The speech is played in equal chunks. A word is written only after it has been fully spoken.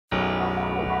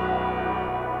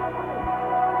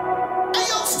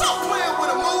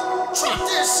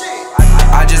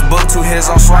I just booked 2 hits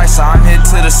on Swice, so I'm hit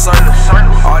to the circle.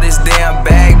 All this damn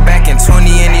bag back in 20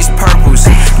 in these purples.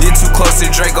 Get too close to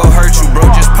Drake, go hurt you, bro.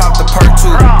 Just pop the perk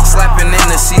too. Slapping in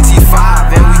the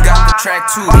CT5, and we got the track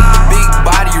too. Big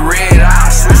body, red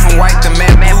eyes, switch from white to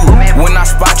matte blue. When I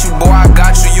spot you, boy, I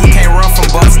got you. You can't run from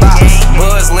bump stops.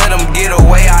 Buzz, let him get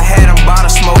away. I had him by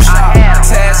the smoke shop.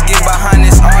 Taz, get behind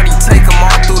this Audi, take him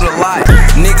all through the lot.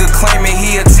 Nigga claiming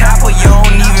he a tapper, you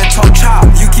don't even toe chop.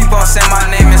 You keep on saying my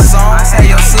name in songs, hey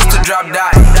your sister drop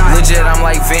die. Legit, I'm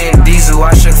like Van Diesel,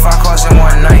 I shook 5 cars in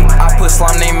one night. I put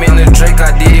slime name in the Drake,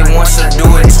 I did it once, so do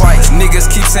it twice. Niggas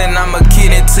keep saying I'm a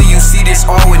kid until you see this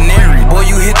ordinary. Boy,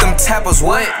 you hit them tappers,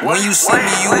 what? When you see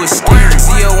me, you was scary.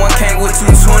 ZL1 came with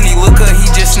 220, look up, he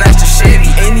just snatched a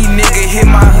Chevy. Any nigga hit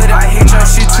my hood, I hit your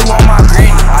shit too on my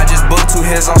granny. I just booked 2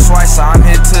 hits on Swice, so I'm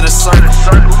hit to the circle.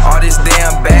 All this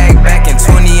damn bag back in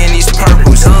 20 in these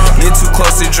purples. Get too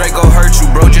close to Drake, go hurt you,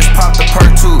 bro.